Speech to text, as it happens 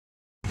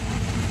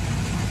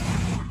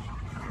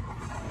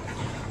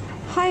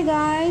Hi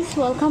guys,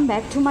 welcome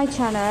back to my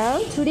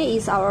channel. Today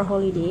is our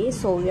holiday,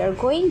 so we are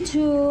going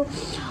to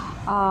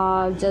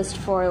just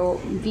for a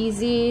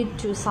visit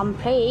to some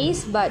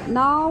place, but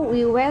now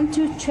we went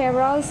to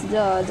terrace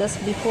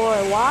just before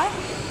a while.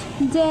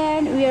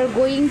 Then we are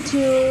going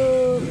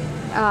to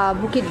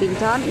Bukit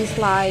Bintang. It's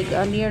like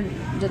near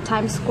the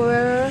Times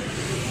Square.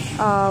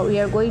 We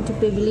are going to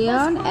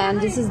pavilion, and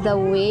this is the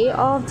way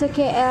of the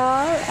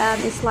KL,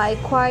 and it's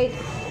like quite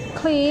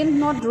clean,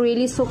 not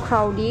really so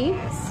crowded.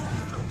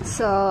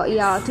 So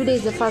yeah, today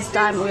is the first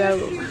time we are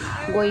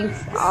going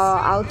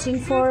outing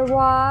for a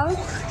while,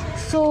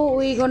 so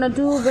we're gonna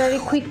do very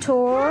quick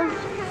tour.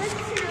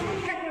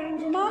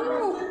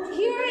 Mom,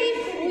 here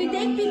if we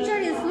take picture,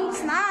 it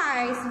looks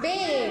nice,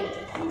 babe.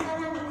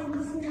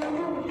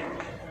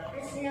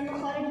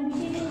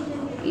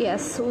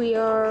 Yes, we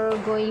are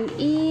going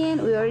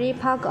in. We already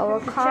parked our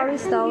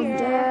cars down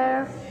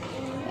there,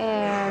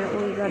 and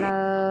we're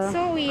gonna.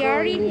 So we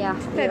are in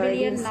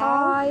pavilion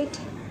now.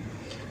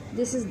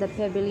 This is the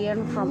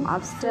pavilion from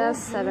upstairs,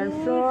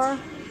 7th floor.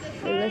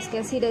 You guys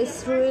can see that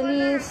it's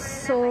really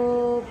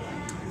so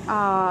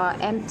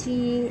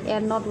empty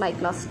and not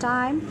like last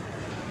time.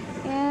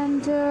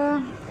 And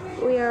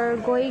we are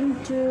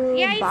going to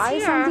buy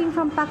something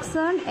from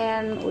Pakistan,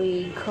 and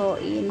we go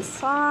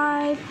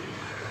inside.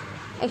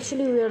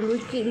 Actually, we are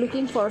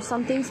looking for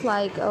some things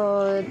like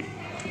a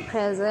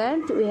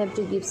present. We have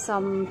to give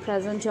some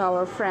present to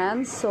our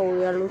friends, so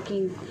we are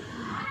looking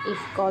if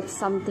got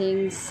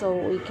something so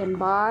we can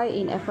buy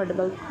in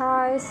affordable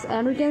price.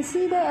 And we can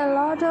see that a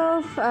lot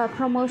of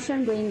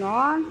promotion going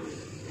on.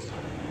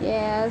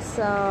 Yes,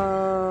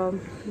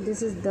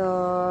 this is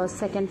the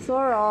 2nd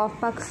floor of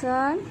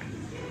Pakistan.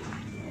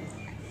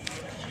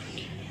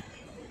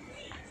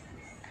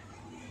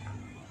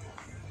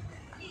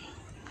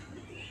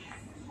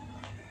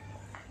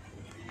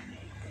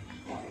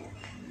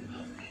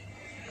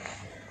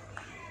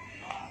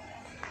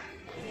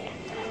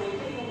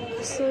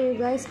 So you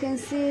guys can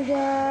see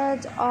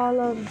that all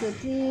of the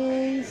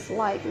things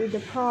like with the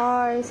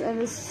price,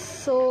 and it's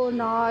so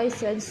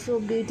nice and so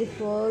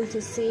beautiful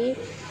to see.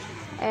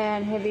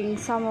 And having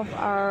some of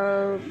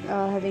our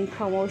having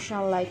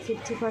promotion like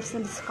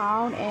 50%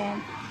 discount.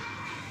 And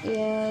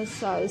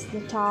yes, it's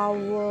the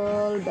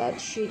towel, bed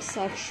sheet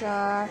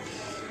section.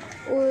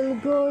 We'll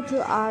go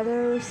to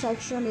other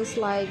section. It's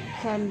like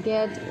can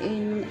get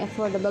in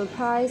affordable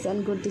price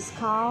and good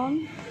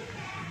discount.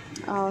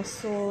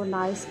 So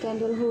nice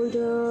candle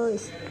holder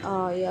is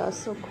yeah,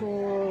 so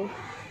cool.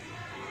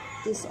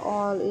 This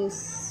all is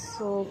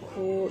so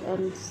cool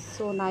and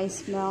so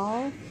nice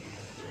smell.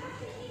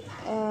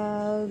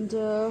 And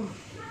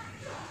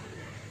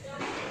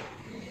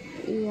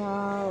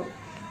yeah,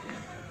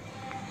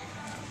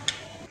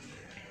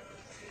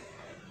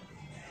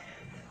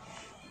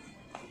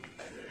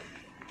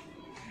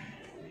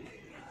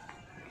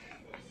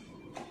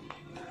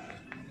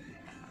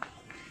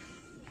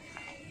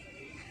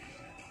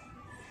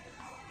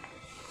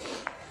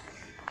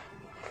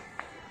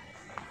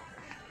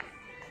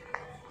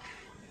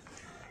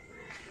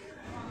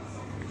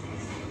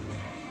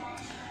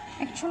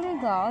 actually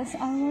guys,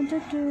 I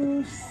wanted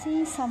to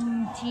see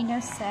some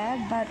dinner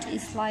set, but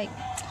it's like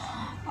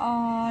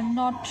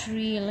not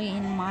really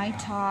in my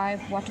type.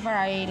 Whatever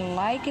I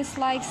like is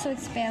like so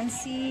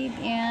expensive,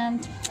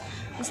 and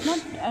it's not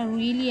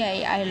really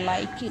I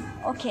like it.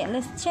 Okay,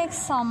 let's check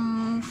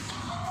some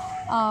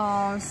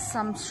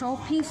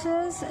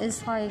showpieces.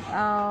 It's like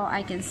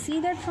I can see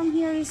that from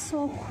here is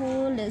so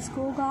cool. Let's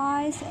go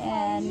guys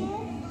and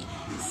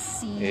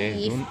see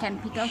if we can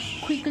pick up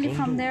quickly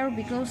from there,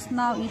 because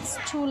now it's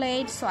too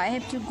late, so I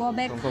have to go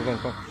back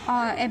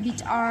a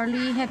bit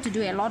early. Have to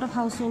do a lot of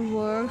household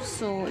work,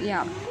 so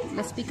yeah,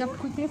 let's pick up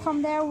quickly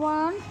from there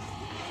one.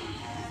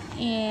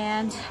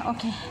 And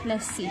okay,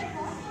 let's see.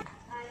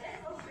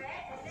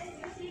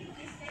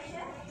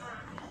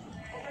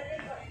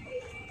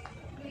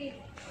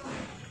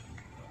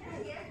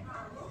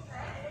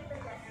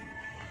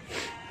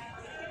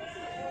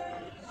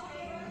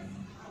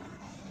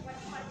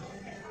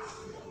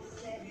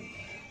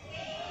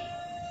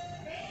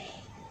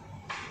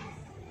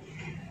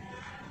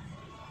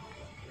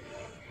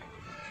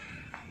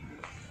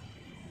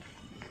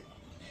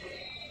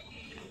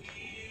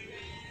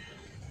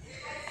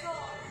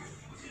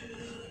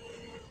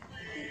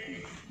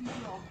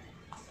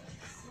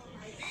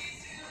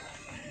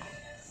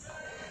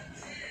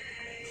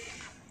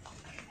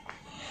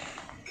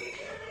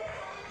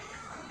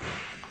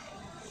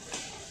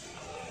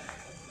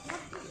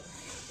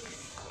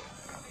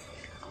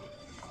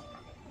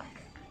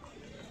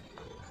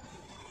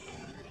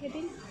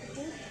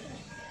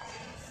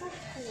 So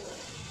cool.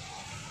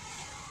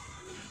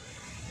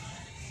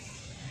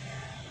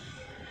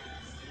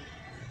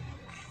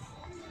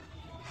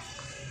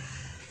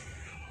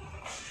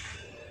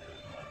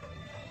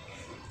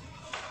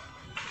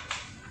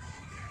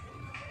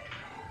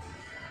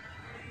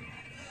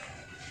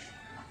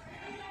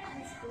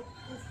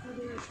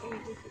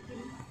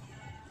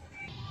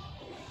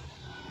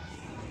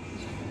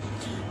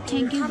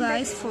 Thank you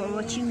guys for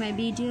watching my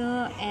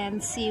video,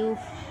 and see you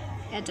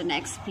at the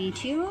next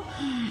video.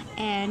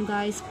 And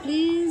guys,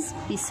 please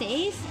be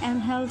safe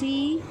and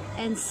healthy,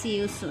 and see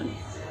you soon.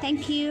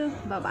 Thank you.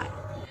 Bye bye.